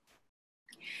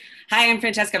Hi, I'm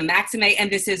Francesca Maxime, and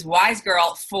this is Wise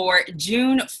Girl for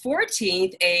June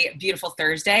 14th, a beautiful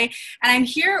Thursday. And I'm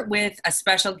here with a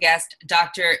special guest,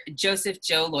 Dr. Joseph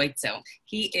Joe Loitzo.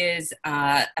 He is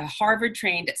a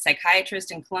Harvard-trained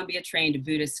psychiatrist and Columbia-trained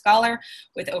Buddhist scholar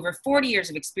with over 40 years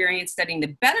of experience studying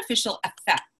the beneficial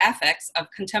effects of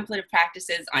contemplative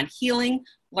practices on healing,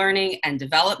 learning, and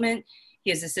development. He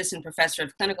is assistant professor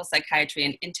of clinical psychiatry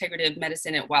and integrative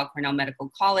medicine at Weill Cornell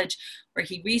Medical College, where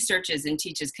he researches and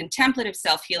teaches contemplative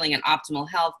self-healing and optimal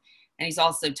health. And he's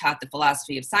also taught the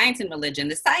philosophy of science and religion,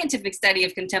 the scientific study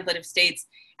of contemplative states,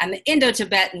 and the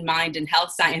Indo-Tibetan mind and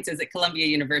health sciences at Columbia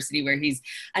University, where he's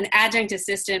an adjunct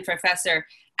assistant professor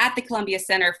at the Columbia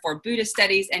Center for Buddhist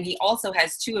Studies. And he also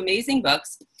has two amazing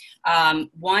books.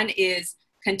 One is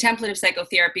Contemplative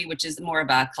Psychotherapy, which is more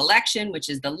of a collection, which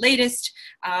is the latest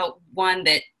one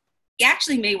that you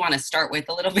actually may want to start with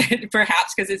a little bit,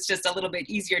 perhaps, because it's just a little bit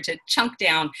easier to chunk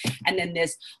down. And then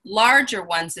this larger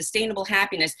one, Sustainable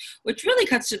Happiness, which really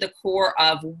cuts to the core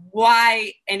of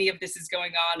why any of this is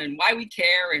going on and why we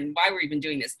care and why we're even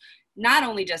doing this. Not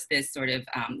only just this sort of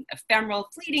ephemeral,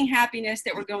 fleeting happiness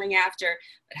that we're going after,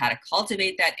 but how to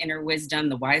cultivate that inner wisdom,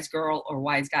 the wise girl or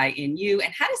wise guy in you,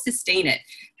 and how to sustain it.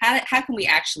 How can we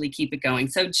actually keep it going?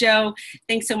 So, Joe,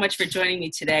 thanks so much for joining me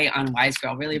today on Wise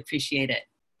Girl. Really appreciate it.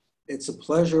 It's a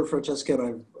pleasure, Francesca,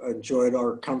 and I've enjoyed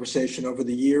our conversation over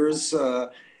the years,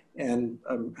 and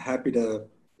I'm happy to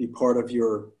be part of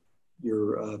your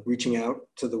reaching out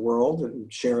to the world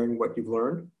and sharing what you've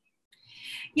learned.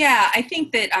 Yeah, I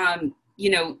think that,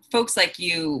 folks like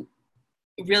you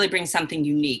really bring something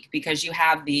unique because you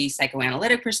have the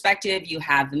psychoanalytic perspective, you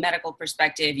have the medical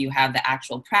perspective, you have the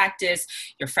actual practice,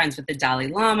 you're friends with the Dalai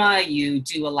Lama, you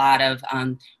do a lot of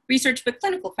research, but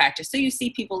clinical practice. So you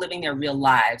see people living their real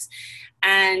lives.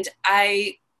 And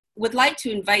I would like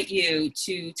to invite you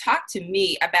to talk to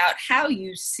me about how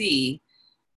you see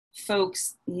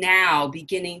folks now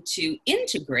beginning to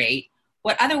integrate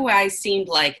what otherwise seemed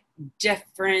like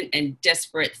different and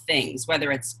disparate things,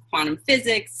 whether it's quantum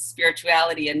physics,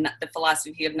 spirituality, and the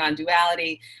philosophy of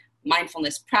non-duality,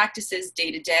 mindfulness practices day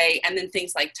to day, and then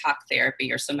things like talk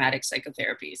therapy or somatic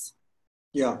psychotherapies.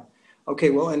 Yeah.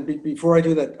 Okay. Well, and before I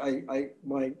do that,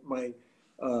 my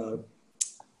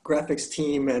graphics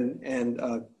team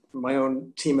and my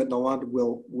own team at Nalanda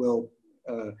will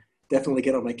definitely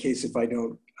get on my case if I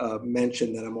don't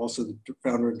mention that I'm also the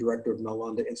founder and director of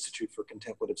Nalanda Institute for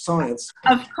Contemplative Science.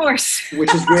 Of course.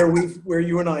 Which is where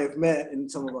you and I have met in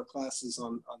some of our classes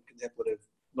on contemplative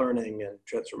learning and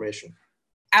transformation.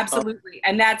 Absolutely.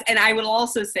 And I will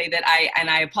also say that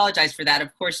I apologize for that.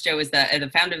 Of course, Joe is the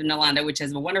founder of Nalanda, which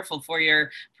has a wonderful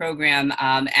 4-year program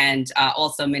and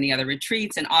also many other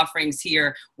retreats and offerings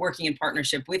here, working in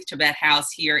partnership with Tibet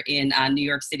House here in New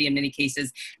York City in many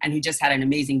cases, and who just had an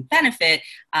amazing benefit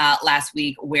last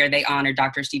week where they honored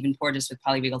Dr. Stephen Porges with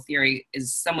polyvagal theory,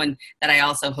 is someone that I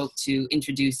also hope to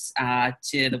introduce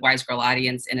to the Wise Girl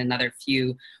audience in another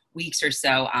few weeks or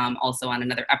so, also on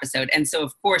another episode. And so,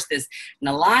 of course, this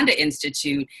Nalanda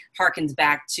Institute harkens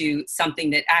back to something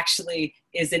that actually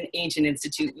is an ancient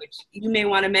institute, which you may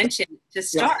want to mention to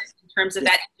start in terms of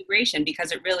that integration,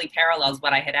 because it really parallels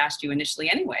what I had asked you initially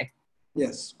anyway.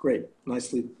 Yes, great.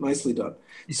 Nicely done.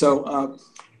 So,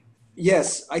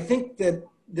 yes, I think that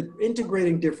the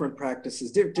integrating different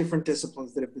practices, different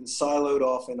disciplines that have been siloed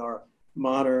off in our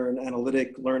modern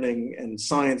analytic learning and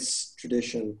science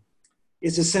tradition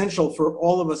is essential for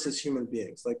all of us as human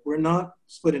beings. Like, we're not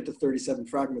split into 37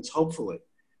 fragments, hopefully.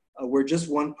 We're just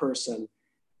one person.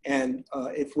 And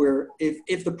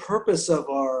if the purpose of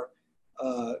our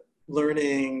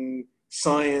learning,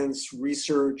 science,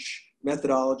 research,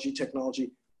 methodology, technology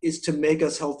is to make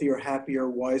us healthier, happier,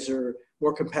 wiser,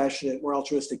 more compassionate, more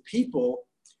altruistic people,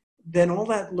 then all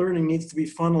that learning needs to be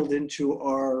funneled into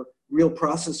our real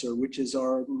processor, which is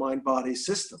our mind-body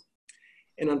system.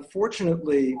 And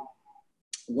unfortunately,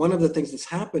 one of the things that's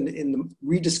happened in the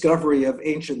rediscovery of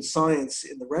ancient science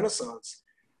in the Renaissance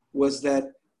was that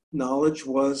knowledge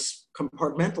was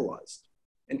compartmentalized.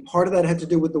 And part of that had to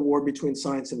do with the war between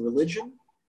science and religion,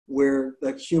 where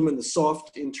the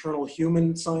soft internal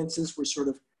human sciences were sort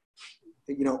of,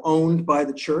 owned by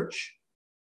the church.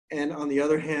 And on the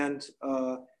other hand,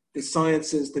 the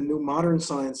sciences, the new modern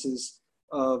sciences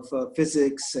of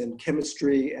physics and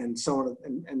chemistry and so on,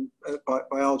 and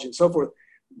biology and so forth,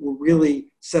 were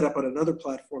really set up on another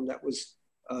platform that was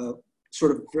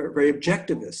sort of very, very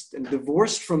objectivist and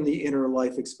divorced from the inner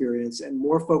life experience and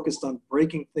more focused on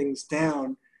breaking things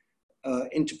down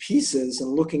into pieces and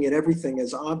looking at everything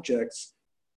as objects.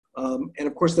 And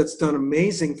of course, that's done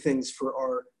amazing things for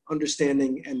our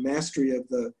understanding and mastery of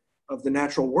the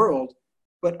natural world.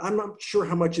 but I'm not sure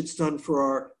how much it's done for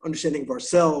our understanding of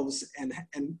ourselves and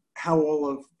how all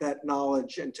of that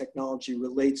knowledge and technology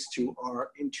relates to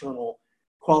our internal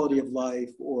quality of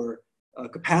life or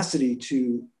capacity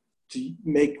to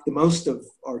make the most of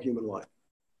our human life.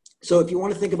 So if you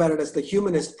want to think about it as the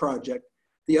humanist project,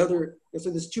 so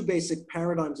there's two basic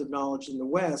paradigms of knowledge in the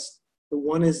West. The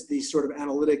one is the sort of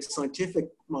analytic scientific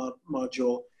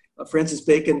module. Francis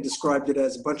Bacon described it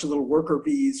as a bunch of little worker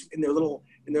bees in their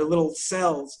little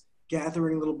cells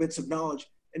gathering little bits of knowledge,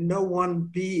 and no one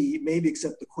bee, maybe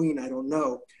except the queen, I don't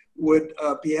know, would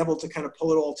be able to kind of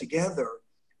pull it all together,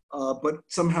 but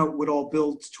somehow it would all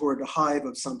build toward a hive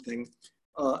of something.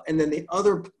 And then the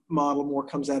other model more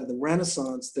comes out of the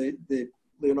Renaissance, the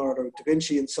Leonardo da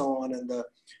Vinci and so on, and the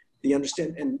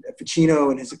and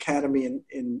Ficino and his academy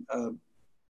in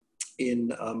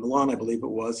Milan, I believe it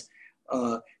was,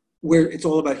 where it's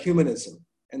all about humanism,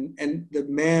 and the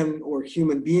man or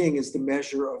human being is the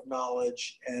measure of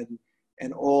knowledge,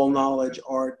 and all knowledge,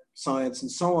 art, science,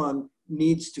 and so on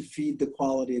needs to feed the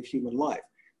quality of human life.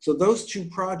 So those two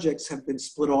projects have been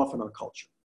split off in our culture.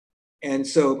 And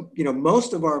so,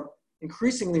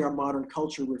 increasingly our modern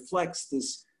culture reflects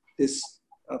this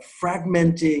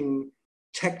fragmenting,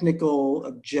 technical,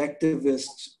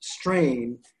 objectivist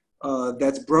strain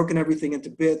that's broken everything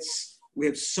into bits. We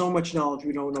have so much knowledge,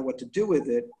 we don't know what to do with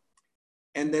it.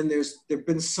 And then there've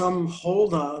been some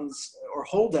hold-ons or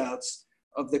holdouts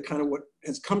of the kind of what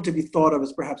has come to be thought of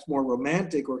as perhaps more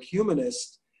romantic or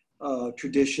humanist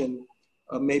tradition.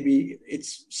 Maybe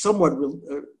it's somewhat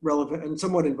relevant and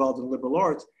somewhat involved in liberal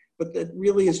arts, but that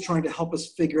really is trying to help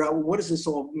us figure out, well, what does this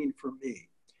all mean for me?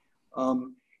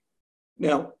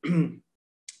 Now,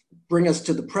 bring us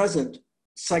to the present.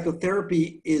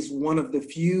 Psychotherapy is one of the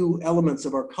few elements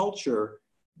of our culture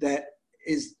that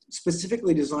is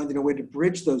specifically designed in a way to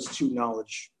bridge those two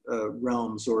knowledge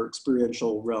realms or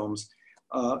experiential realms,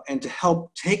 and to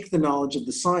help take the knowledge of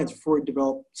the science before we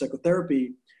develop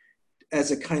psychotherapy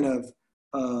as a kind of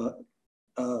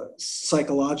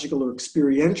psychological or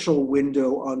experiential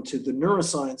window onto the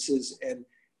neurosciences, and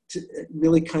to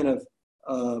really kind of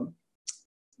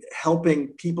helping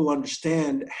people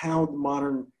understand how the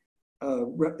modern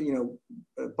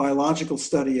biological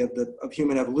study of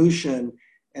human evolution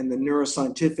and the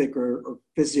neuroscientific or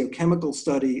physiochemical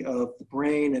study of the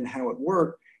brain and how it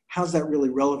works, how's that really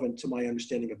relevant to my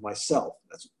understanding of myself?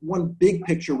 That's one big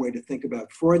picture way to think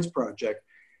about Freud's project.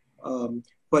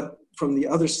 But from the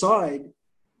other side,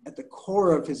 at the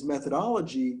core of his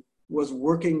methodology was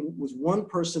one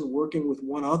person working with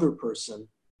one other person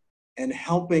and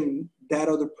helping that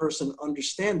other person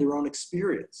understand their own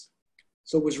experience.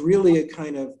 So it was really a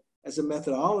kind of, as a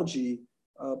methodology,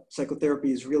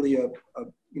 psychotherapy is really a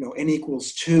N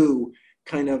equals 2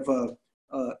 kind of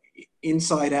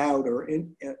inside out or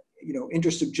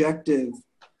intersubjective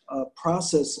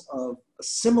process of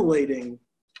assimilating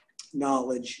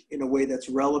knowledge in a way that's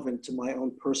relevant to my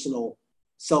own personal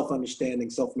self-understanding,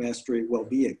 self-mastery,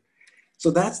 well-being.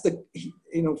 So that's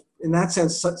in that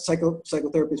sense,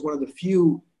 psychotherapy is one of the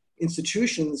few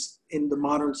institutions in the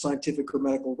modern scientific or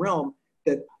medical realm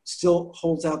that still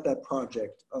holds out that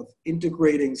project of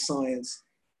integrating science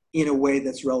in a way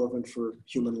that's relevant for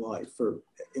human life, for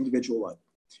individual life.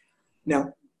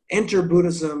 Now, enter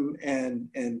Buddhism and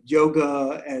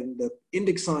yoga and the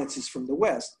Indic sciences from the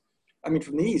West,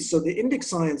 from the East. So the Indic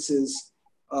sciences,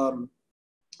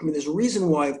 there's a reason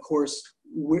why, of course,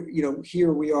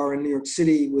 here we are in New York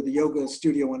City with a yoga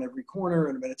studio on every corner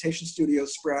and a meditation studio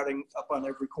sprouting up on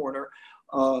every corner.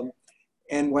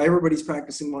 And why everybody's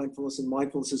practicing mindfulness and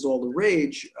mindfulness is all the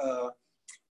rage,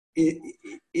 it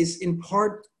is in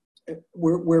part,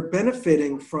 we're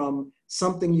benefiting from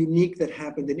something unique that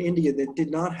happened in India that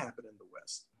did not happen in the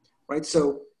West, right?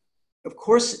 So, of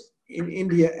course, in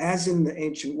India, as in the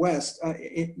ancient West,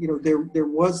 there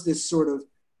was this sort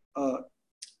of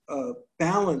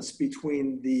balance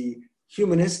between the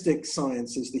humanistic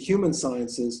sciences, the human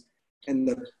sciences, and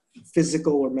the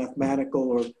physical or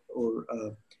mathematical or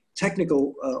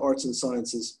technical arts and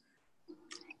sciences.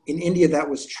 In India, that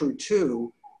was true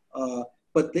too,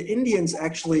 but the Indians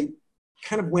actually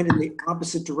kind of went in the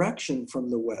opposite direction from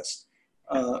the West.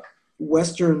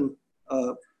 Western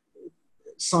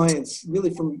science, really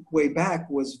from way back,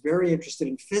 was very interested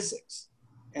in physics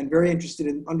and very interested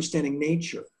in understanding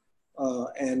nature.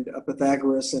 And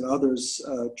Pythagoras and others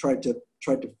tried to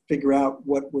figure out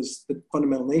what was the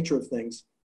fundamental nature of things.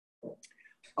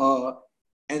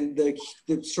 And the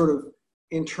sort of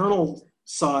internal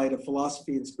side of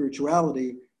philosophy and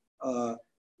spirituality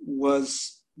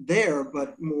was there,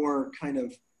 but more kind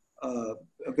of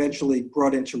eventually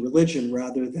brought into religion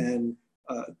rather than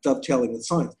dovetailing with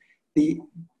science. in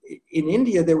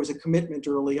India, there was a commitment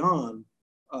early on,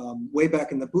 way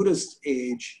back in the Buddhist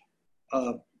age,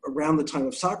 around the time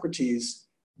of Socrates,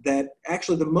 that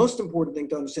actually the most important thing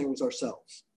to understand was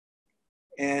ourselves.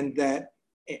 And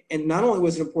not only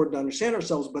was it important to understand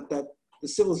ourselves, but that the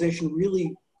civilization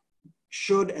really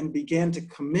should and began to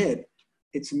commit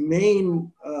its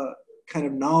main kind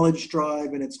of knowledge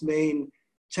drive and its main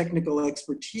technical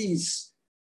expertise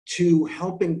to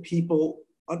helping people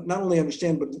not only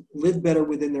understand, but live better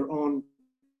within their own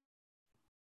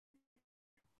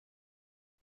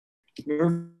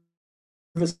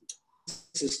nervous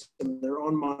system, their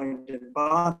own mind and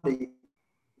body,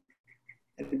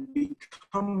 and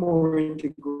become more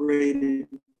integrated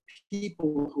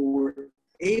people who were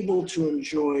able to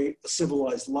enjoy a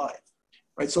civilized life.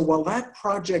 Right. So while that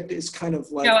project is kind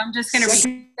of like... No, I'm just going to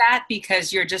repeat that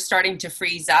because you're just starting to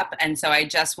freeze up. And so I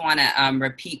just want to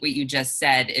repeat what you just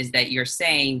said, is that you're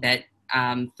saying that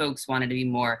folks wanted to be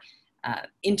more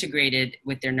integrated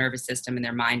with their nervous system and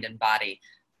their mind and body.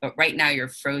 But right now you're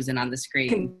frozen on the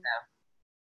screen.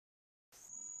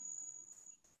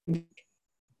 So.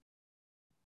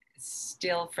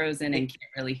 Still frozen and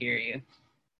can't really hear you.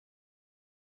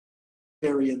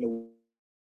 Area in the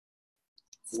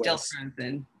Still West.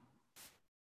 frozen.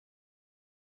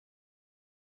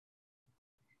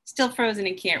 Still frozen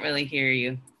and can't really hear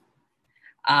you.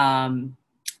 As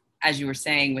you were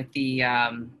saying with the...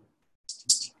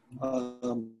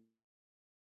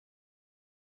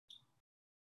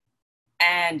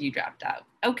 and you dropped out.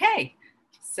 Okay.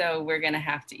 So we're going to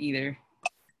have to either...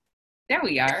 There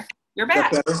we are. You're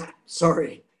back.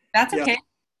 Sorry. That's okay.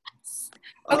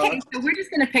 Okay, so we're just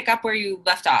going to pick up where you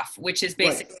left off, which is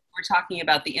basically we're talking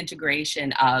about the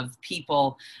integration of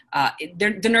people,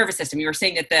 the nervous system. You were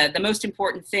saying that the most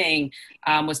important thing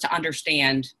was to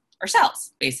understand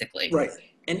ourselves, basically. Right.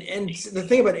 And the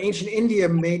thing about ancient India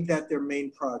made that their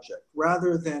main project.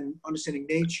 Rather than understanding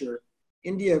nature,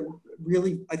 India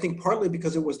really, I think partly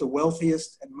because it was the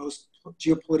wealthiest and most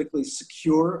geopolitically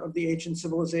secure of the ancient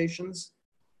civilizations,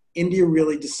 India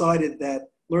really decided that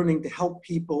learning to help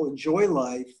people enjoy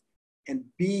life and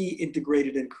be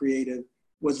integrated and creative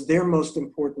was their most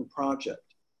important project.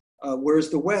 Whereas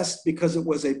the West, because it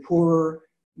was a poorer,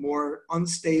 more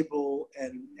unstable,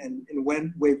 and in a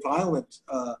way violent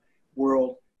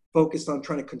world, focused on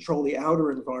trying to control the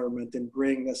outer environment and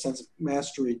bring a sense of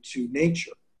mastery to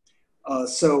nature.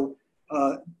 So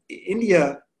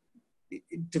India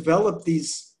developed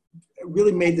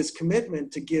really made this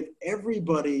commitment to give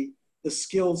everybody the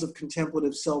skills of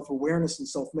contemplative self-awareness and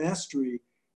self-mastery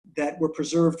that were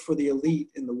preserved for the elite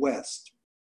in the West,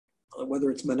 whether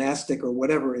it's monastic or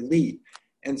whatever elite.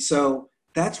 And so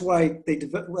that's why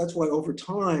over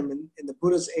time in the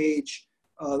Buddha's age,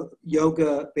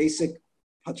 yoga,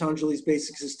 Patanjali's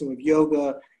basic system of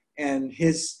yoga and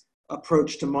his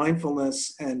approach to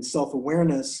mindfulness and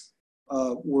self-awareness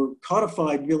were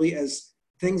codified really as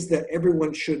things that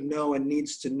everyone should know and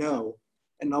needs to know.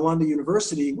 And Nalanda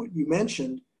University, what you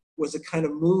mentioned, was a kind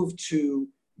of move to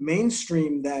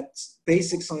mainstream that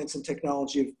basic science and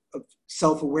technology of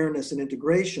self-awareness and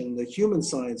integration, the human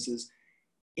sciences,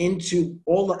 into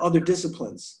all the other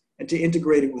disciplines and to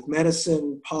integrate it with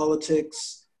medicine,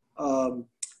 politics,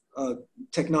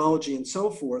 technology, and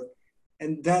so forth.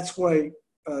 And that's why,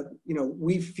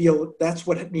 we feel that's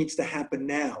what needs to happen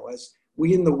now. As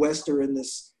we in the West are in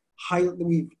this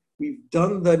we've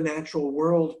done the natural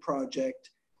world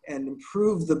project and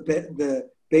improved the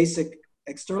basic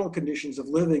external conditions of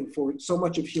living for so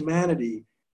much of humanity,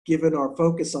 given our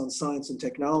focus on science and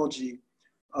technology.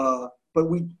 But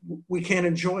we can't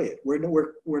enjoy it.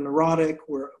 We're neurotic.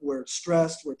 We're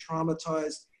stressed. We're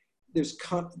traumatized.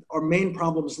 Our main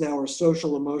problems now are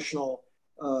social, emotional,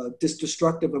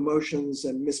 destructive emotions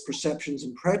and misperceptions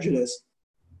and prejudice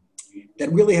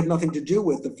that really have nothing to do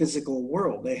with the physical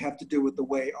world. They have to do with the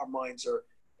way our minds are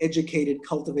educated,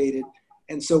 cultivated.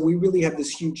 And so we really have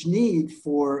this huge need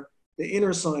for the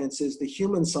inner sciences, the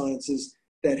human sciences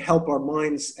that help our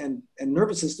minds and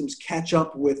nervous systems catch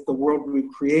up with the world we've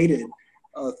created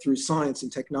through science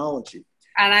and technology.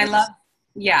 And I love,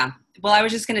 yeah. Well, I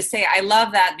was just going to say, I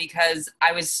love that because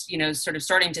I was, sort of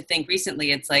starting to think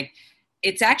recently, it's like,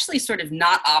 it's actually sort of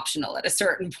not optional at a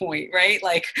certain point, right?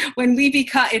 Like when we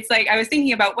become, it's like, I was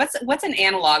thinking about what's an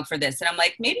analog for this? And I'm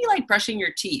like, maybe like brushing your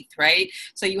teeth, right?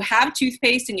 So you have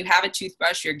toothpaste and you have a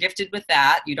toothbrush, you're gifted with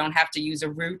that. You don't have to use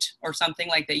a root or something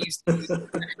like they used to use,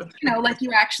 like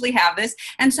you actually have this.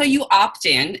 And so you opt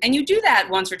in and you do that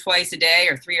once or twice a day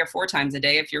or 3 or 4 times a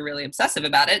day if you're really obsessive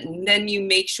about it. And then you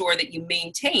make sure that you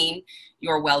maintain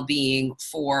your well-being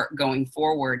for going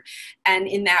forward. And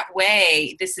in that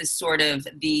way, this is sort of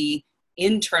the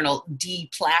internal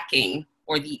deplaquing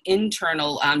or the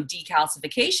internal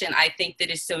decalcification, I think that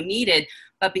is so needed.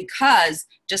 But because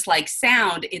just like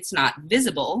sound, it's not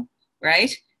visible,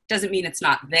 right? Doesn't mean it's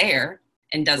not there,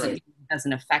 and doesn't mean it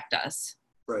doesn't affect us.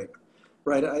 Right.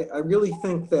 Right. I really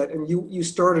think that, and you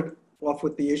started off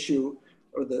with the issue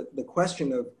or the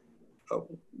question of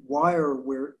why are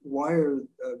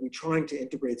we trying to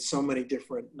integrate so many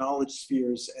different knowledge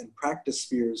spheres and practice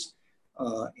spheres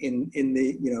in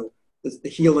the the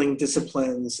healing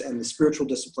disciplines and the spiritual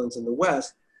disciplines in the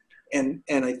West, and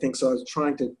I think so. I was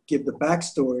trying to give the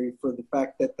backstory for the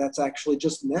fact that that's actually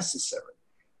just necessary.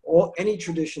 Any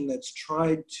tradition that's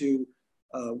tried to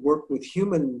work with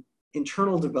human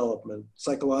internal development,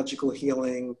 psychological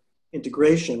healing,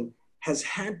 integration, has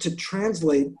had to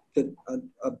translate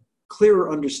a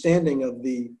clearer understanding of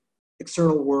the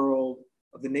external world,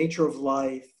 of the nature of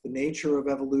life, the nature of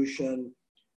evolution,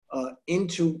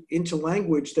 into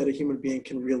language that a human being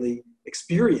can really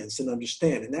experience and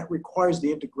understand. And that requires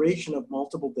the integration of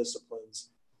multiple disciplines,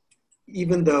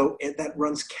 even though that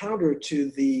runs counter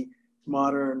to the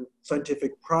modern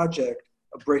scientific project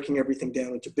of breaking everything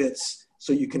down into bits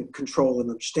so you can control and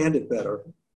understand it better.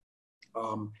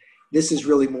 This is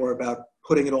really more about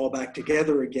putting it all back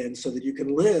together again so that you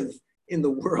can live in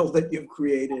the world that you've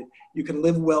created. You can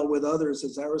live well with others,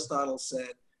 as Aristotle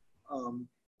said.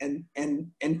 And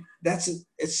that's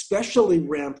especially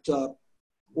ramped up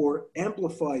or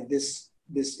amplified this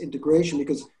integration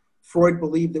because Freud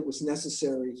believed it was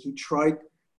necessary. He tried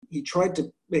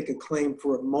to make a claim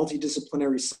for a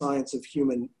multidisciplinary science of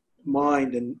human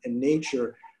mind and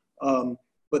nature,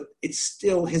 but it's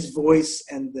still his voice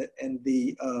and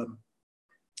the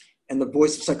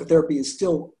voice of psychotherapy is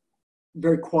still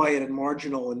very quiet and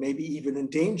marginal and maybe even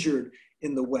endangered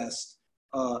in the West.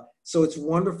 So it's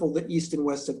wonderful that East and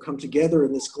West have come together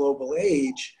in this global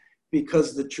age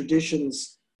because the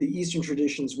Eastern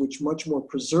traditions, which much more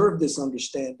preserve this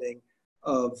understanding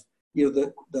of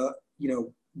that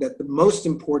the most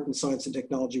important science and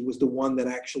technology was the one that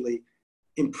actually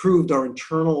improved our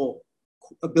internal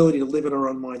ability to live in our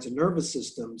own minds and nervous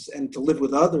systems and to live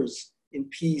with others in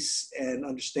peace and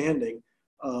understanding.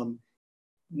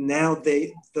 Now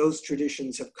those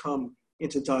traditions have come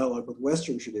into dialogue with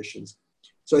Western traditions.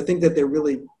 So I think that they're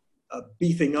really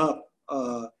beefing up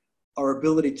our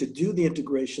ability to do the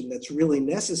integration that's really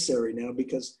necessary now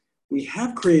because we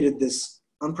have created this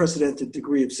unprecedented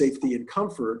degree of safety and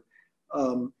comfort,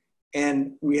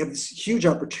 and we have these huge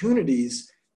opportunities,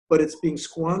 but it's being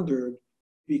squandered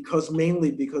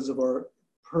mainly because of our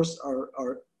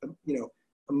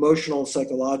emotional,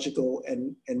 psychological,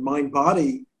 and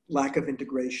mind-body lack of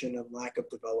integration and lack of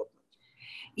development.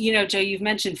 Joe, you've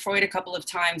mentioned Freud a couple of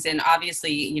times, and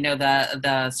obviously,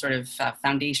 the sort of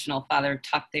foundational father of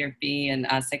talk therapy and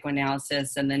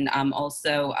psychoanalysis, and then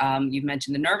also you've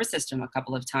mentioned the nervous system a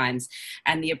couple of times,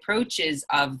 and the approaches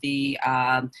of the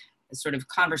sort of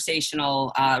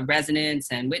conversational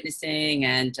resonance and witnessing,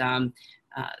 and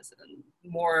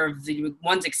more of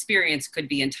one's experience could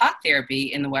be in talk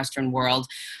therapy in the Western world.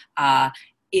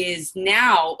 Is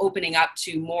now opening up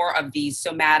to more of these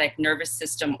somatic nervous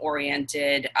system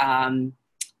oriented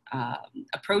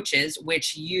approaches,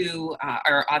 which you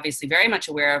are obviously very much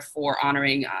aware of for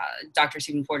honoring Dr.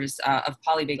 Stephen Porges of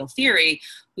polyvagal theory,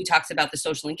 who talks about the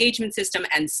social engagement system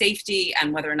and safety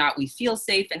and whether or not we feel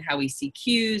safe and how we see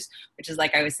cues, which is,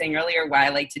 like I was saying earlier, why I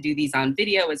like to do these on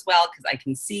video as well, because I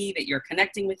can see that you're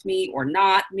connecting with me or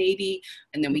not, maybe,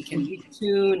 and then we can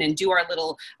retune and do our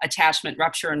little attachment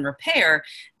rupture and repair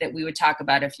that we would talk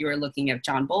about if you were looking at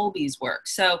John Bowlby's work.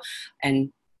 So,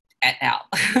 and et al.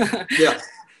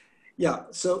 Yeah.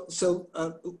 So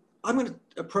I'm going to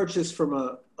approach this from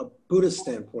a Buddhist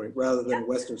standpoint rather than a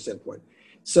Western standpoint.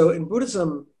 So in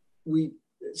Buddhism, we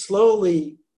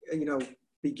slowly,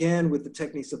 began with the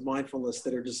techniques of mindfulness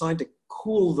that are designed to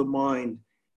cool the mind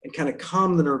and kind of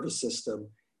calm the nervous system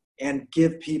and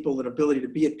give people an ability to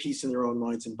be at peace in their own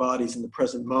minds and bodies in the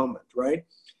present moment, right?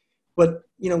 But,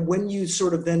 when you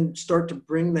sort of then start to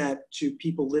bring that to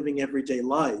people living everyday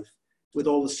life, with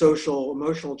all the social,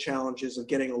 emotional challenges of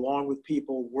getting along with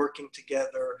people, working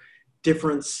together,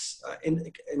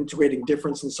 integrating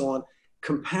difference and so on,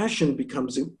 compassion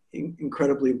becomes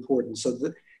incredibly important. So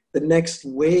the next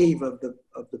wave of the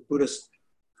Buddhist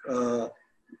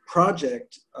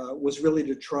project was really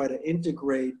to try to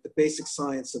integrate the basic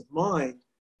science of mind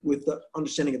with the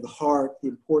understanding of the heart, the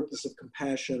importance of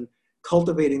compassion,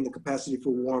 cultivating the capacity for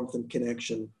warmth and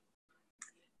connection.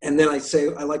 And then I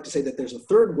like to say that there's a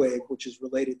third wave, which is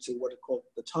related to what are called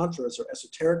the tantras or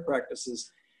esoteric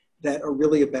practices that are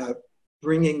really about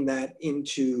bringing that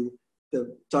into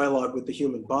the dialogue with the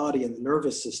human body and the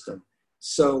nervous system.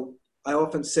 So I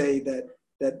often say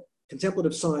that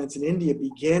contemplative science in India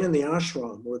began in the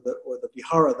ashram or the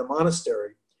vihara, the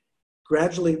monastery,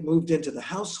 gradually moved into the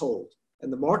household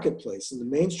and the marketplace and the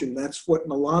mainstream. That's what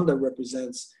Nalanda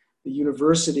represents, the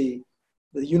university,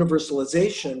 the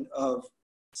universalization of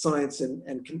science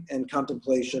and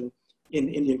contemplation in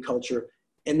Indian culture.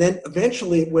 And then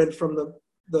eventually it went from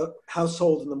the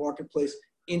household and the marketplace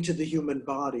into the human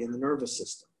body and the nervous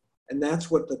system. And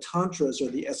that's what the tantras, or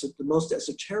the most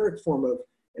esoteric form of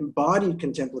embodied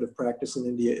contemplative practice in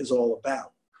India, is all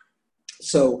about.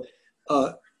 So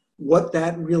what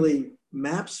that really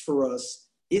maps for us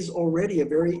is already a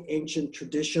very ancient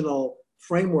traditional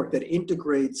framework that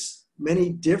integrates many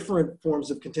different forms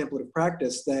of contemplative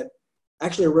practice that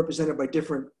actually are represented by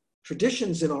different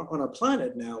traditions on our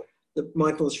planet now. The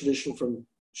mindfulness tradition from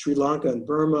Sri Lanka and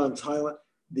Burma and Thailand,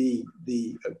 the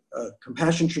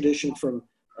compassion tradition from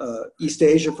East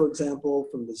Asia, for example,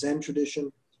 from the Zen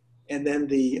tradition, and then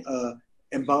the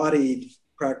embodied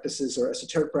practices or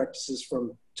esoteric practices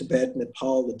from Tibet,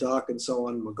 Nepal, Ladakh, and so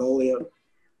on, Mongolia.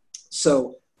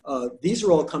 So these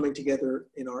are all coming together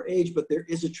in our age, but there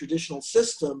is a traditional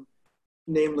system,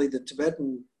 namely the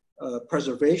Tibetan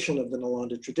preservation of the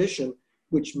Nalanda tradition,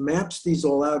 which maps these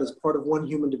all out as part of one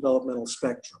human developmental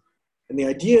spectrum. And the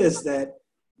idea is that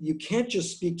you can't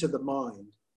just speak to the mind,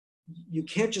 you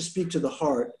can't just speak to the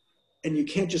heart, and you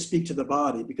can't just speak to the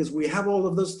body, because we have all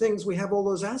of those things, we have all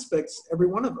those aspects, every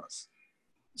one of us.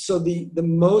 So the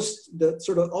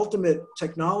sort of ultimate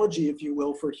technology, if you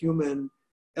will, for human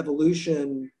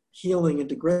evolution, healing,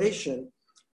 integration,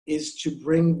 is to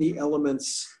bring the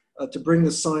elements, to bring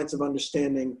the science of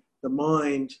understanding the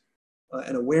mind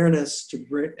and awareness, to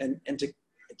bring and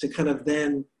to kind of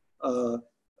then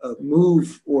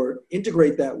move or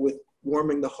integrate that with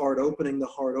warming the heart, opening the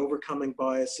heart, overcoming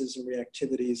biases and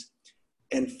reactivities,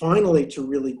 and finally to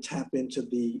really tap into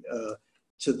the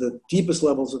deepest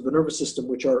levels of the nervous system,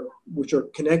 which are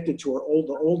connected to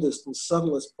the oldest and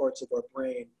subtlest parts of our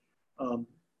brain,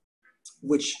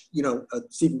 which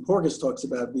Stephen Porges talks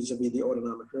about vis-a-vis the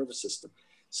autonomic nervous system.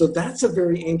 So that's a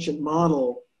very ancient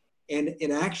model, and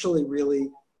actually really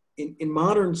in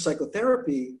modern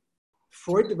psychotherapy,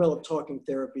 Freud developed talking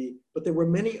therapy, but there were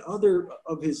many other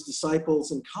of his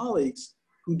disciples and colleagues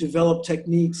who developed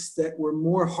techniques that were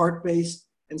more heart-based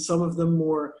and some of them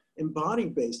more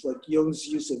embodied-based, like Jung's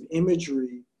use of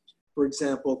imagery, for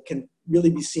example, can really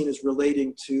be seen as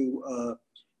relating to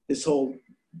this whole,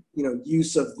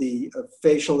 use of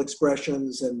facial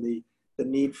expressions and the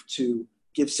need to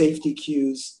give safety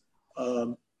cues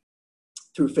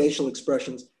through facial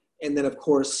expressions. And then, of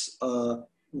course,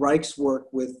 Reich's work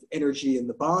with energy in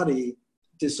the body,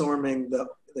 disarming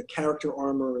the character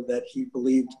armor that he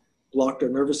believed blocked our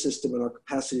nervous system and our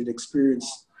capacity to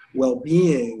experience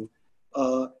well-being.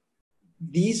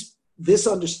 This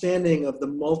understanding of the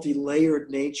multi-layered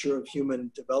nature of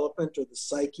human development, or the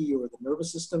psyche or the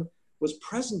nervous system, was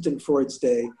present in Freud's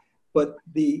day, but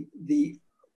the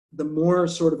more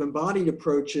sort of embodied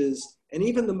approaches and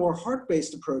even the more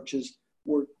heart-based approaches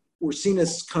were seen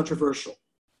as controversial,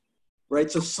 right?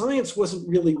 So science wasn't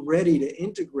really ready to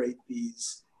integrate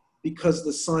these because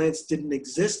the science didn't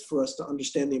exist for us to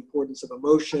understand the importance of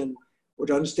emotion or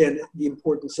to understand the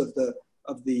importance of the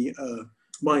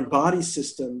mind-body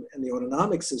system and the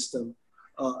autonomic system.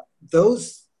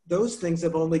 Those things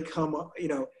have only come,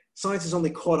 science has only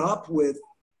caught up with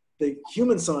the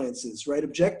human sciences, right?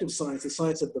 Objective science, the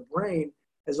science of the brain,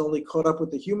 has only caught up with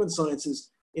the human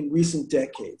sciences in recent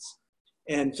decades.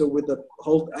 And so with the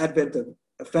whole advent of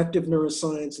effective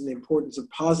neuroscience and the importance of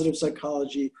positive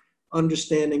psychology,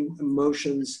 understanding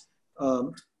emotions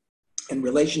and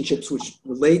relationships, which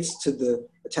relates to the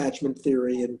attachment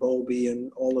theory and Bowlby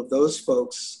and all of those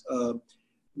folks,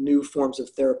 new forms of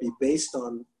therapy based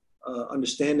on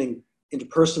understanding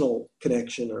interpersonal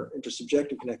connection or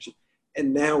intersubjective connection.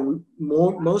 And now,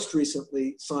 most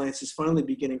recently, science is finally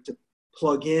beginning to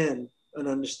plug in an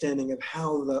understanding of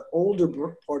how the older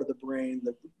part of the brain,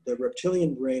 the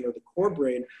reptilian brain or the core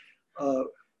brain,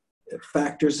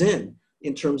 factors in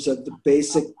terms of the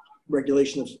basic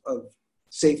regulation of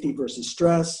safety versus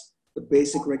stress, the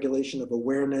basic regulation of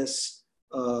awareness,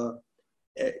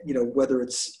 whether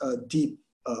it's deep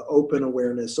open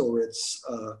awareness or it's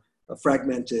a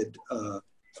fragmented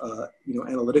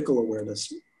analytical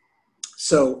awareness.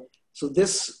 So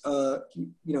this,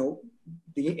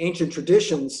 the ancient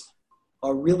traditions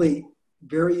are really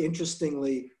very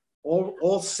interestingly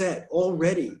all set, all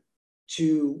ready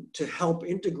to help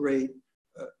integrate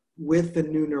with the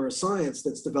new neuroscience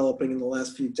that's developing in the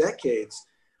last few decades,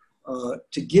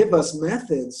 to give us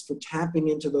methods for tapping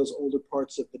into those older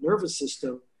parts of the nervous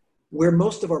system where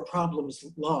most of our problems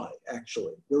lie,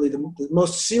 actually. Really, the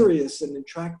most serious and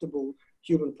intractable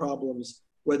human problems,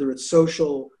 whether it's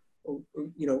social, or,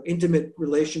 intimate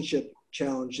relationship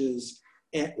challenges,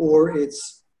 or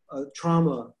it's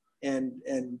trauma and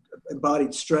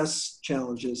embodied stress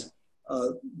challenges.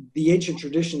 The ancient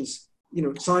traditions,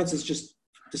 science has just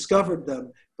discovered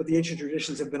them, but the ancient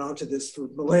traditions have been onto this for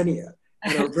millennia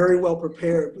and are very well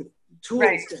prepared with tools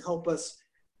Right. to help us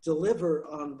deliver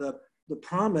on the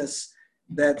promise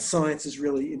that science is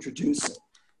really introducing.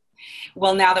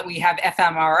 Well, now that we have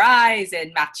fMRIs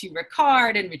and Mathieu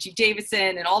Ricard and Richie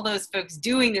Davison and all those folks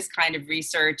doing this kind of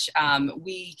research,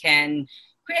 we can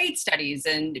create studies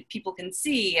and people can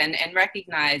see and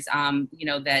recognize,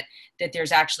 that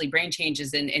there's actually brain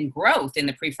changes and growth in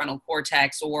the prefrontal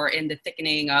cortex or in the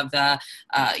thickening of the,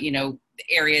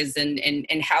 areas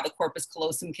and how the corpus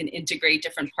callosum can integrate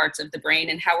different parts of the brain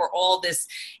and how we're all this,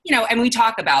 and we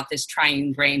talk about this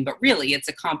triune brain, but really it's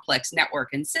a complex network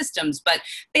and systems. But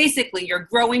basically you're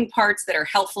growing parts that are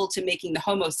helpful to making the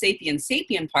Homo sapiens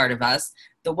sapien part of us,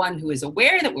 the one who is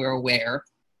aware that we're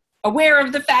aware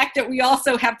of the fact that we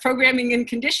also have programming and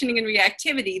conditioning and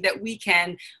reactivity that we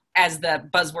can, as the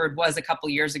buzzword was a couple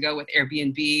years ago with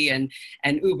Airbnb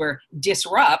and Uber,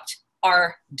 disrupt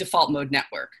our default mode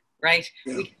network, right?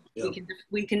 Yeah.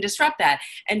 We can disrupt that.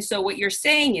 And so what you're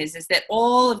saying is that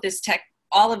all of this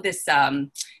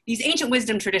these ancient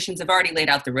wisdom traditions have already laid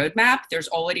out the roadmap. There's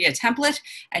already a template,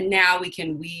 and now we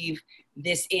can weave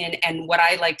this in. And what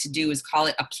I like to do is call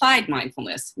it applied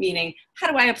mindfulness, meaning how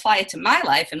do I apply it to my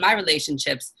life and my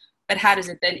relationships, but how does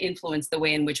it then influence the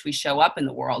way in which we show up in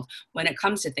the world when it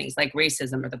comes to things like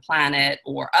racism or the planet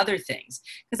or other things?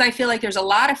 Because I feel like there's a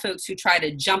lot of folks who try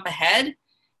to jump ahead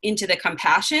into the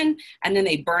compassion and then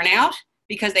they burn out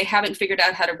because they haven't figured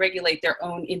out how to regulate their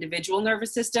own individual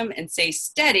nervous system and stay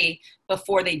steady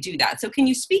before they do that. So can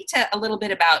you speak to a little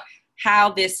bit about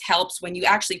how this helps when you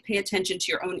actually pay attention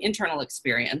to your own internal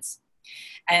experience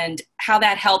and how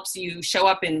that helps you show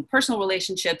up in personal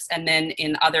relationships and then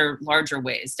in other larger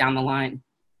ways down the line?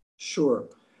 Sure.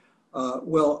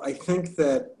 Well, I think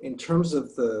that in terms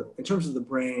of the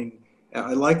brain,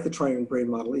 I like the triune brain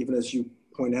model, even as you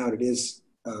point out, it is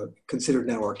considered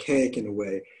now archaic in a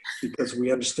way because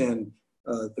we understand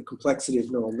the complexity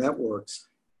of neural networks,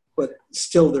 but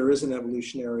still there is an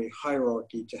evolutionary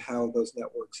hierarchy to how those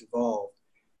networks evolve.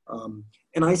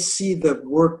 And I see the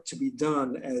work to be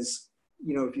done as,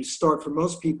 if you start, for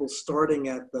most people, starting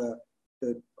at the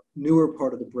newer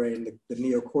part of the brain, the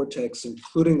neocortex,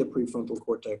 including the prefrontal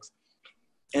cortex,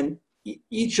 and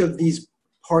each of these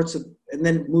parts of, and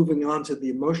then moving on to the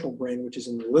emotional brain, which is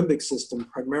in the limbic system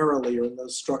primarily, or in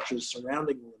those structures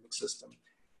surrounding the limbic system.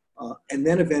 And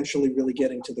then eventually really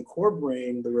getting to the core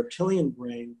brain, the reptilian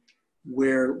brain,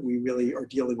 where we really are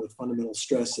dealing with fundamental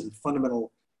stress and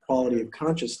fundamental quality of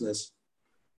consciousness.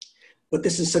 But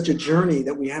this is such a journey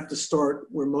that we have to start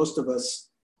where most of us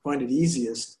find it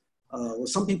easiest. Well,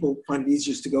 some people find it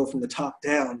easiest to go from the top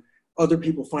down. Other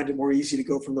people find it more easy to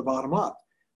go from the bottom up.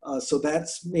 So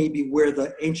that's maybe where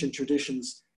the ancient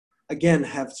traditions, again,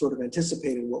 have sort of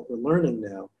anticipated what we're learning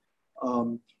now.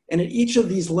 And at each of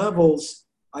these levels,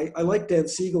 I like Dan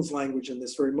Siegel's language in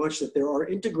this very much, that there are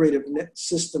integrative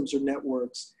systems or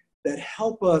networks that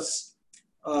help us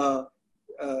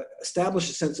establish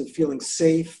a sense of feeling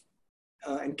safe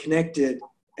and connected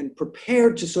and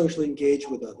prepared to socially engage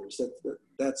with others.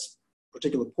 That's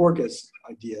particular Porges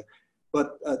idea,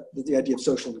 but the idea of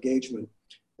social engagement.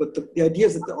 But the idea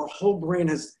is that our whole brain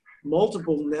has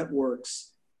multiple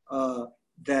networks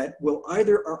that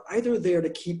are either there to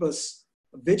keep us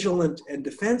vigilant and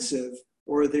defensive,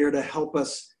 or are there to help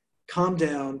us calm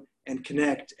down and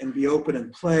connect and be open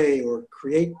and play or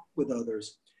create with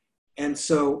others. And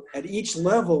so at each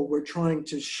level, we're trying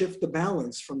to shift the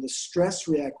balance from the stress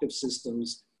reactive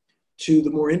systems to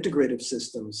the more integrative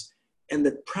systems. And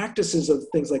the practices of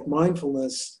things like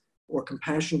mindfulness or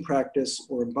compassion practice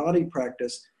or embodied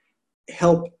practice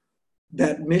help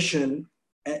that mission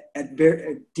at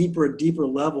deeper and deeper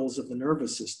levels of the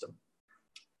nervous system.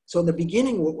 So in the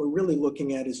beginning, what we're really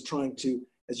looking at is trying to,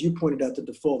 as you pointed out, the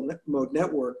default mode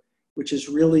network, which is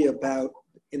really about,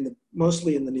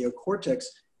 mostly in the neocortex,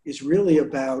 is really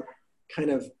about kind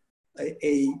of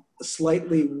a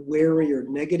slightly wary or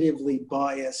negatively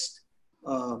biased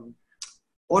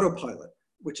autopilot,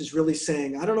 which is really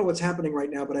saying, I don't know what's happening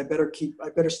right now, but I better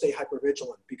stay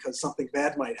hypervigilant because something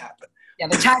bad might happen. Yeah,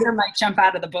 the tiger might jump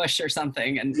out of the bush or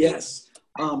something. And yes,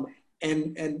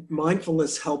 and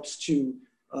mindfulness helps to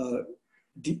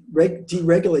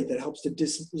deregulate that, helps to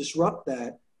disrupt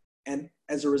that, and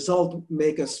as a result,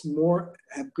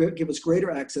 give us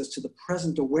greater access to the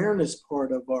present awareness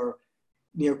part of our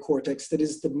neocortex that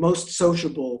is the most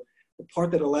sociable, the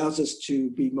part that allows us to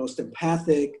be most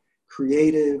empathic,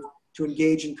 creative, to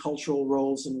engage in cultural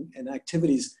roles and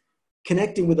activities,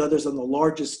 connecting with others on the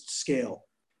largest scale.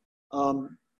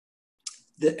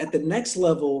 At the next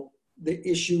level, the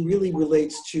issue really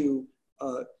relates to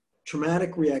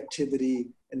traumatic reactivity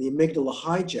and the amygdala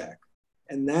hijack.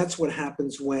 And that's what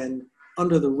happens when,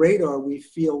 under the radar, we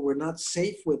feel we're not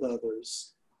safe with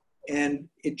others. And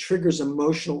it triggers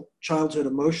childhood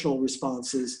emotional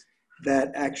responses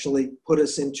that actually put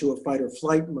us into a fight or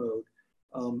flight mode.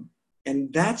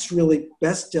 And that's really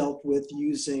best dealt with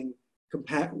using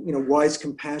wise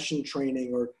compassion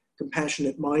training or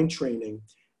compassionate mind training.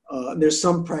 There's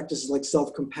some practices like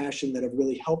self-compassion that have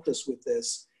really helped us with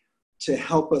this, to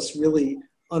help us really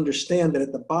understand that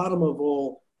at the bottom of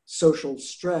all social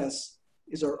stress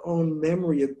is our own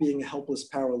memory of being a helpless,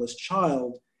 powerless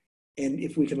child. And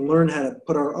if we can learn how to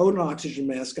put our own oxygen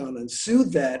mask on and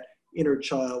soothe that inner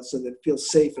child so that it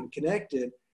feels safe and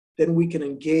connected, then we can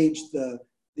engage the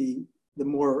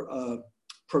more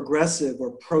progressive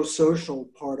or pro-social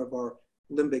part of our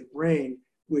limbic brain,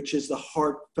 which is the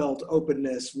heartfelt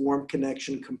openness, warm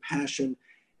connection, compassion.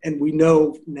 And we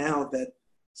know now that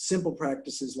simple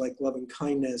practices like loving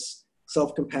kindness,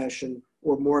 self-compassion,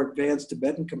 or more advanced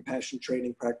Tibetan compassion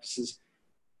training practices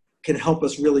can help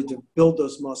us really to build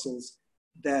those muscles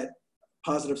that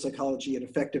positive psychology and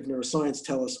effective neuroscience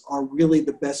tell us are really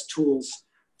the best tools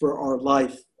for our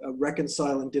life,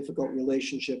 reconciling difficult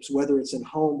relationships, whether it's in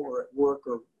home or at work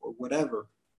or whatever.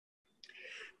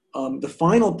 The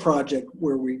final project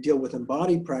where we deal with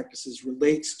embodied practices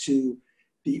relates to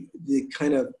the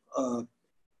kind of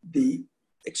the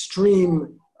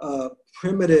extreme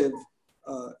primitive,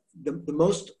 the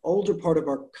most older part of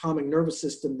our calming nervous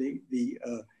system, the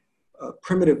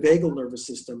primitive vagal nervous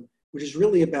system, which is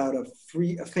really about a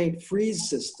faint freeze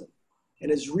system, and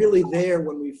is really there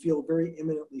when we feel very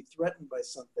imminently threatened by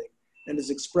something, and is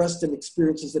expressed in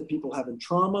experiences that people have in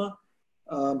trauma,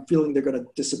 feeling they're going to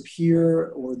disappear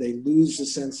or they lose a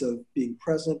sense of being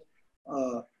present.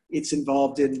 It's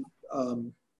involved in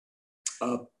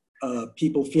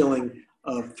people feeling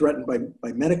threatened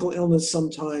by medical illness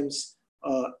sometimes,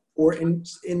 or in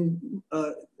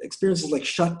experiences like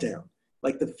shutdown,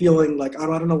 like the feeling like, I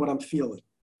don't know what I'm feeling.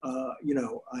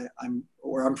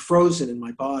 I'm frozen in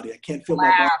my body. I can't feel my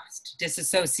body.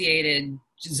 Disassociated,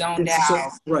 zoned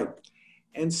out. Right.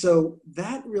 And so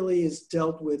that really is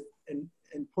dealt with, and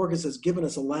Porges has given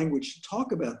us a language to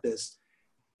talk about this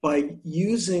by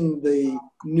using the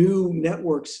new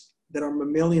networks that our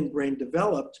mammalian brain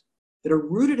developed that are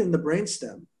rooted in the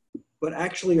brainstem, but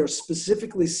actually are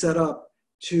specifically set up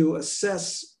to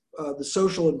assess the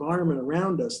social environment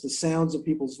around us, the sounds of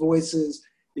people's voices,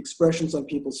 the expressions on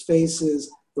people's faces,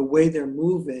 the way they're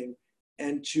moving,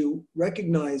 and to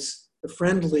recognize the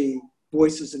friendly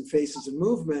voices and faces and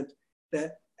movement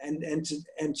that, and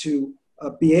to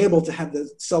be able to have the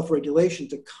self-regulation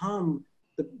to calm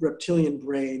the reptilian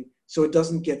brain so it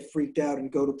doesn't get freaked out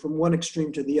and go from one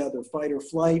extreme to the other, fight or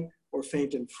flight or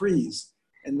faint and freeze.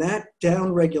 And that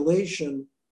down regulation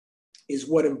is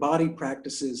what embodied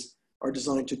practices are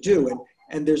designed to do.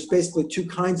 And there's basically two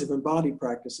kinds of embodied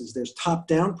practices. There's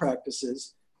top-down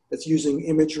practices that's using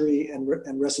imagery and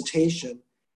recitation,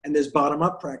 and there's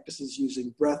bottom-up practices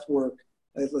using breath work,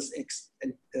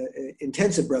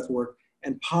 intensive breath work,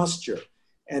 and posture.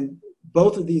 And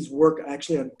both of these work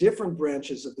actually on different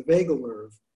branches of the vagal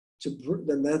nerve,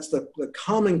 then that's the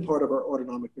calming part of our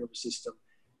autonomic nervous system,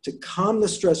 to calm the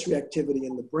stress reactivity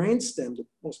in the brainstem,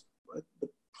 the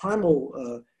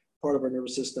primal part of our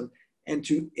nervous system, and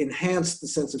to enhance the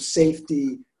sense of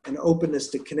safety and openness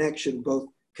to connection, both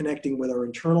connecting with our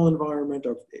internal environment,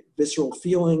 our visceral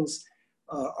feelings,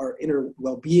 our inner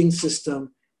well-being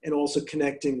system, and also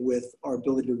connecting with our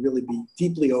ability to really be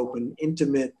deeply open,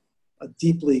 intimate,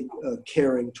 deeply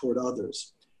caring toward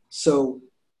others. So,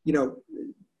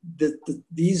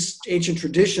 these ancient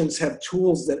traditions have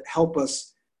tools that help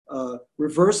us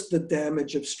reverse the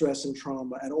damage of stress and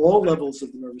trauma at all levels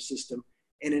of the nervous system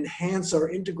and enhance our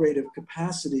integrative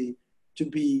capacity to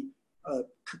be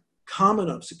calm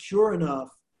enough, secure enough,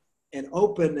 and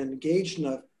open and engaged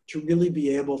enough to really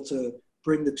be able to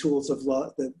bring the tools of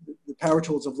love, the power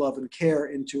tools of love and care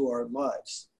into our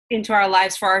lives. Into our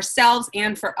lives for ourselves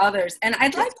and for others. And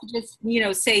I'd like to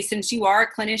just, say, since you are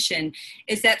a clinician,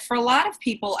 is that for a lot of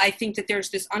people, I think that there's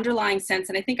this underlying sense,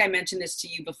 and I think I mentioned this to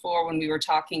you before when we were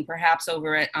talking, perhaps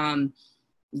over at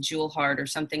Jewel Heart or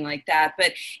something like that,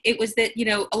 but it was that,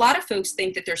 a lot of folks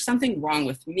think that there's something wrong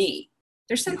with me.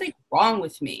 there's something wrong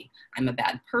with me. I'm a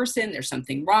bad person. There's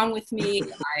something wrong with me.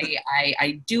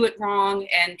 I do it wrong.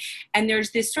 And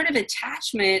there's this sort of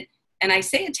attachment, and I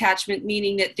say attachment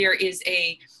meaning that there is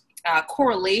a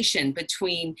correlation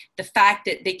between the fact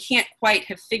that they can't quite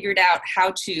have figured out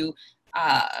how to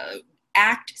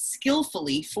act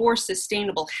skillfully for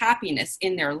sustainable happiness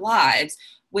in their lives,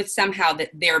 with somehow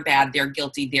that they're bad, they're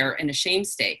guilty, they're in a shame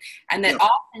state. And that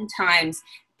oftentimes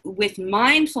with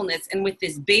mindfulness and with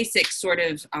this basic sort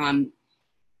of,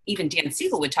 even Dan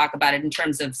Siegel would talk about it in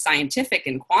terms of scientific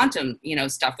and quantum,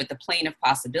 stuff with the plane of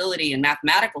possibility and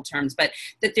mathematical terms, but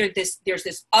that there's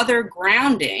this other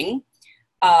grounding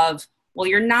of, well,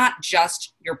 you're not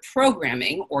just your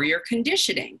programming or your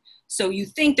conditioning. So you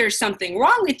think there's something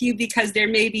wrong with you because there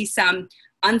may be some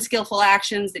unskillful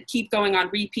actions that keep going on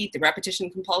repeat, the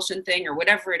repetition compulsion thing or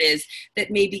whatever it is,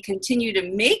 that maybe continue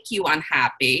to make you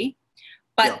unhappy,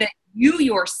 but that you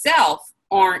yourself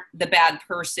aren't the bad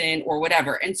person or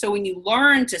whatever. And so when you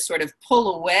learn to sort of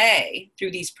pull away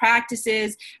through these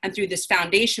practices and through this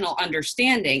foundational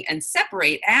understanding and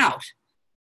separate out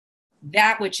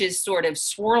that which is sort of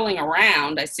swirling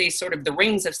around, I say sort of the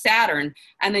rings of Saturn,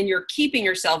 and then you're keeping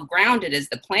yourself grounded as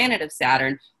the planet of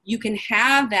Saturn, you can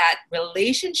have that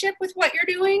relationship with what you're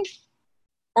doing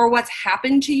or what's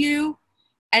happened to you,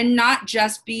 and not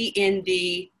just be in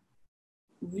the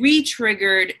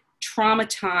re-triggered trauma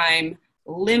time,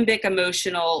 limbic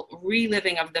emotional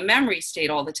reliving of the memory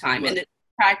state all the time. Right. And the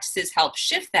practices help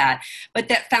shift that. But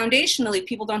that foundationally,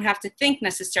 people don't have to think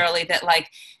necessarily that like,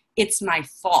 it's my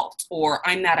fault or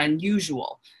I'm not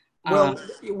unusual. Well,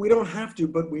 we don't have to,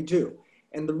 but we do.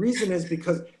 And the reason is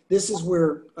because this is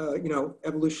where, our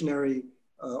evolutionary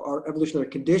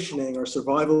conditioning, our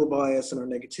survival bias and our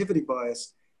negativity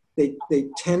bias, they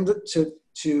tend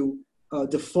to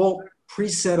default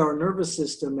preset our nervous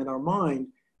system and our mind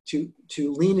to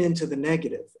lean into the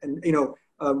negative. And,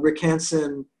 Rick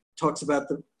Hansen talks about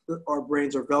our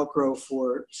brains are Velcro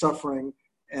for suffering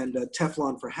and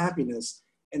Teflon for happiness.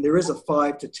 And there is a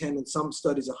 5 to 10, in some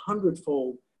studies,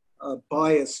 100-fold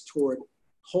bias toward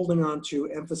holding on to,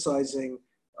 emphasizing,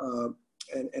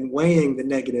 and weighing the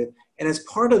negative. And as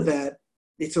part of that,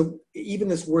 even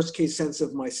this worst case sense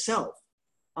of myself.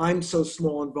 I'm so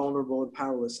small and vulnerable and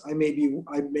powerless. I maybe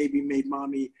made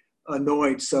mommy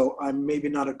annoyed, so I'm maybe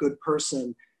not a good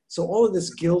person. So all of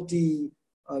this guilty,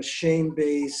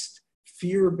 shame-based,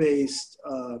 fear-based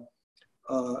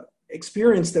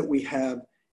experience that we have,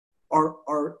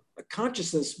 our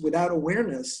consciousness without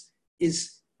awareness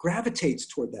gravitates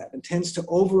toward that and tends to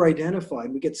over-identify,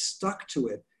 and we get stuck to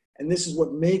it. And this is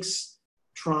what makes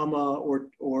trauma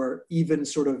or even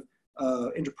sort of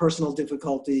interpersonal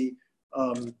difficulty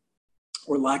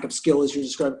or lack of skill, as you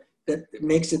described, that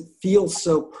makes it feel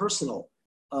so personal.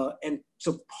 And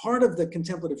so part of the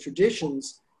contemplative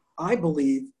traditions, I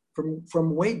believe,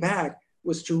 from way back,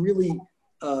 was to really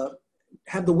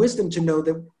have the wisdom to know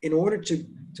that in order to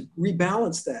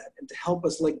rebalance that and to help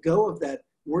us let go of that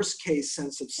worst case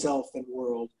sense of self and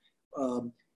world,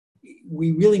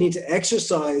 we really need to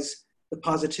exercise the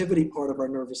positivity part of our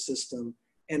nervous system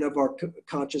and of our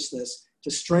consciousness to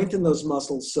strengthen those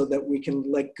muscles so that we can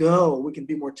let go, we can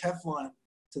be more Teflon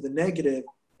to the negative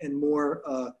and more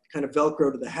kind of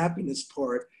Velcro to the happiness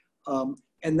part.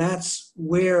 And that's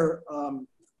where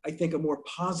I think a more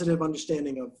positive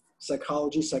understanding of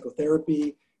psychology,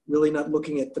 psychotherapy, really not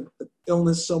looking at the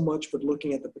illness so much, but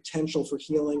looking at the potential for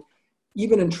healing,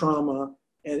 even in trauma,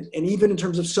 and even in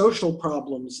terms of social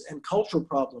problems and cultural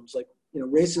problems like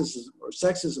racism or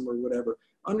sexism or whatever,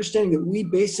 understanding that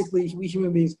we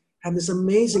human beings have this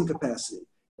amazing capacity,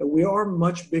 that we are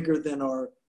much bigger than our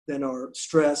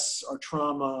stress, our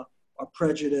trauma, our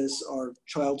prejudice, our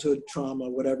childhood trauma,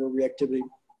 whatever reactivity.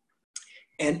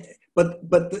 But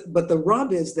the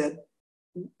rub is that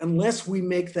unless we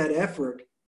make that effort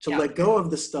to let go of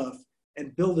the stuff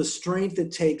and build the strength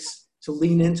it takes to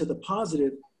lean into the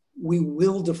positive, we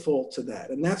will default to that.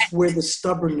 And that's where the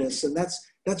stubbornness, and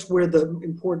that's where the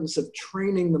importance of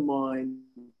training the mind.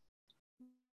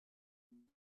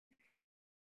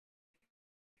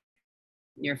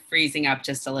 You're freezing up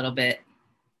just a little bit.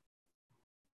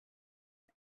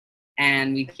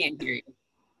 And we can't hear you.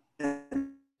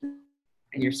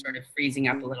 And you're sort of freezing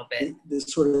up a little bit. The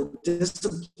sort of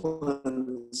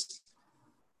disciplines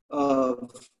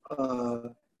of,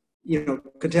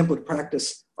 contemplative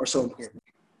practice are so important.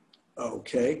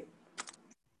 Okay.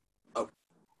 Oh.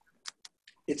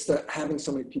 It's having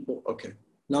so many people. Okay.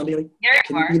 Nandi, can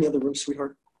you be in the other room,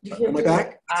 sweetheart? Am I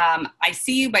back? I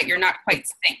see you, but you're not quite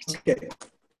synced. Okay.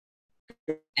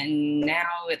 And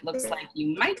now it looks like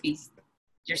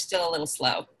you're still a little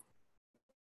slow.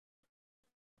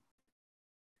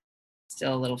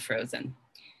 Still a little frozen.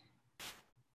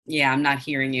 Yeah, I'm not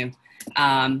hearing you.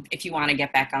 If you want to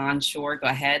get back on, sure, go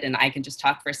ahead, and I can just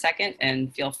talk for a second,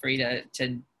 and feel free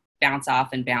to bounce off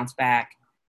and bounce back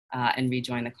and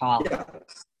rejoin the call. Yeah.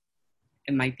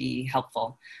 It might be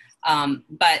helpful.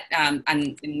 But in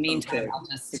the meantime, Okay. I'll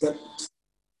just...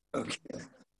 Okay.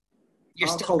 You're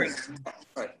I'll still call frozen. All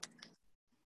right.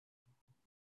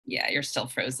 Yeah, you're still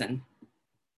frozen.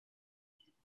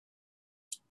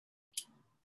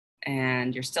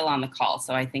 And you're still on the call,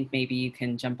 so I think maybe you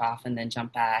can jump off and then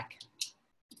jump back.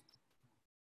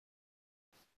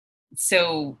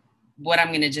 So what I'm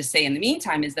going to just say in the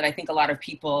meantime is that I think a lot of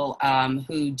people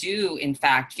who do, in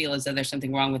fact, feel as though there's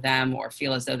something wrong with them or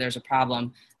feel as though there's a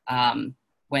problem,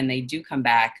 when they do come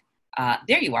back,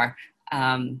 there you are.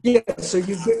 Yeah, so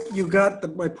you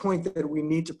got my point that we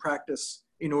need to practice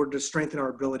in order to strengthen our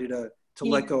ability to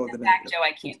let go of the negative. Joe,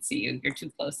 I can't see you. You're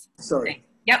too close. Sorry. Thanks.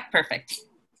 Yep, perfect.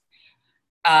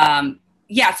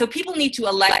 Yeah, so people need to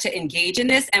elect to engage in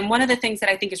this. And one of the things that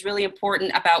I think is really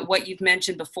important about what you've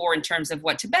mentioned before in terms of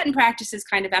what Tibetan practices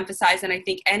kind of emphasize, and I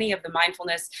think any of the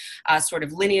mindfulness sort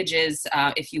of lineages,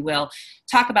 if you will,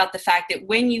 talk about the fact that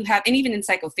when you have, and even in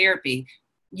psychotherapy,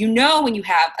 you know when you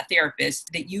have a therapist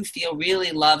that you feel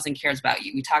really loves and cares about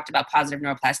you. We talked about positive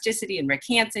neuroplasticity and Rick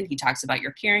Hansen. He talks about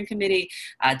your caring committee.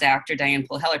 Dr. Diane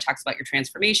Poole-Heller talks about your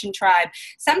transformation tribe.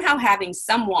 Somehow having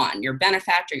someone, your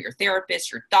benefactor, your therapist,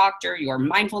 your doctor, your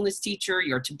mindfulness teacher,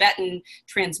 your Tibetan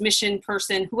transmission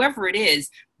person, whoever it is,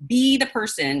 be the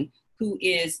person who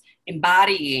is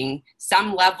embodying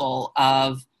some level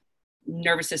of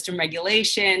nervous system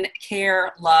regulation,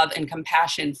 care, love, and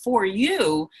compassion for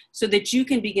you so that you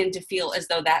can begin to feel as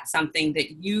though that's something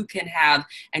that you can have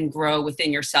and grow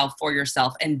within yourself for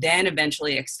yourself, and then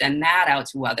eventually extend that out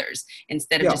to others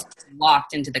instead of just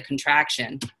locked into the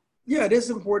contraction. Yeah, it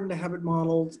is important to have it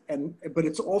modeled, but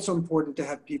it's also important to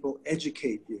have people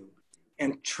educate you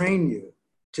and train you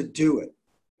to do it,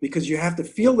 because you have to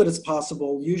feel that it's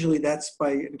possible. Usually that's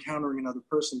by encountering another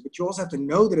person, but you also have to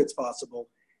know that it's possible.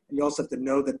 And you also have to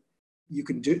know that you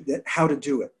can do that, how to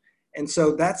do it. And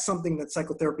so that's something that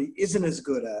psychotherapy isn't as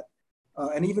good at.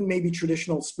 And even maybe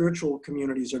traditional spiritual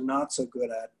communities are not so good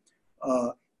at.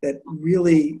 That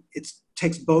really, it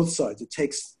takes both sides. It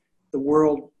takes the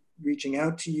world reaching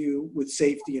out to you with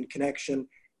safety and connection,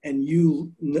 and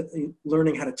you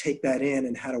learning how to take that in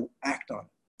and how to act on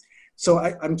it. So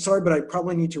I'm sorry, but I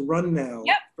probably need to run now.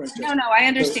 Yep. Francesca. No, I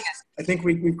understand. I think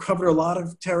we've covered a lot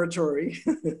of territory.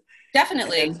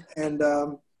 Definitely. And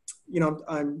you know,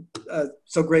 I'm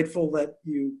so grateful that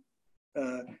you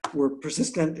were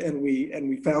persistent and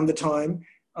we found the time.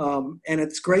 And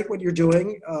it's great what you're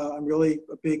doing. I'm really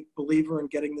a big believer in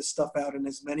getting this stuff out in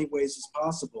as many ways as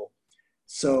possible.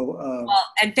 So, well,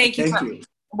 and thank you.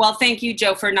 Well, thank you,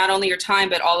 Joe, for not only your time,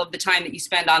 but all of the time that you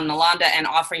spend on Nalanda and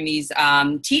offering these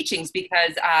teachings,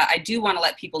 because I do want to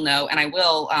let people know, and I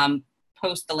will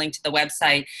post the link to the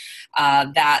website,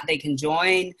 that they can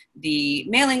join the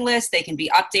mailing list. They can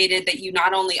be updated, that you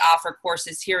not only offer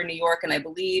courses here in New York, and I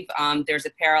believe there's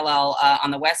a parallel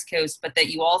on the West Coast, but that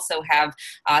you also have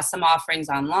some offerings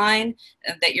online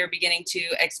that you're beginning to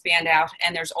expand out.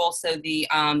 And there's also the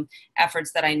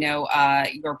efforts that I know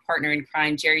your partner in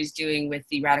crime, Jerry's doing with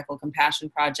the Radical Compassion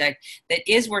Project, that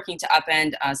is working to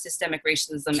upend systemic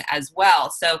racism as well.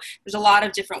 So there's a lot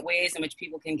of different ways in which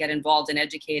people can get involved and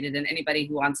educated, and anybody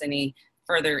who wants any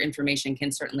further information can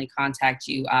certainly contact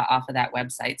you off of that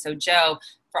website. So Joe,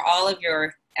 for all of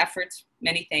your efforts,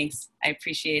 many thanks. I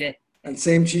appreciate it. And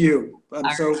same to you.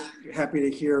 I'm so happy to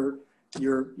hear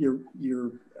your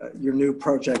new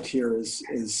project here is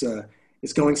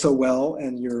going so well,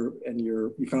 and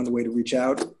you found a way to reach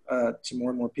out to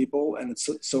more and more people, and it's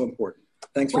so important.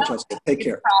 Thanks, Francesca. Take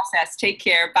care. Process. Take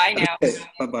care. Bye now. Okay.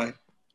 Bye-bye.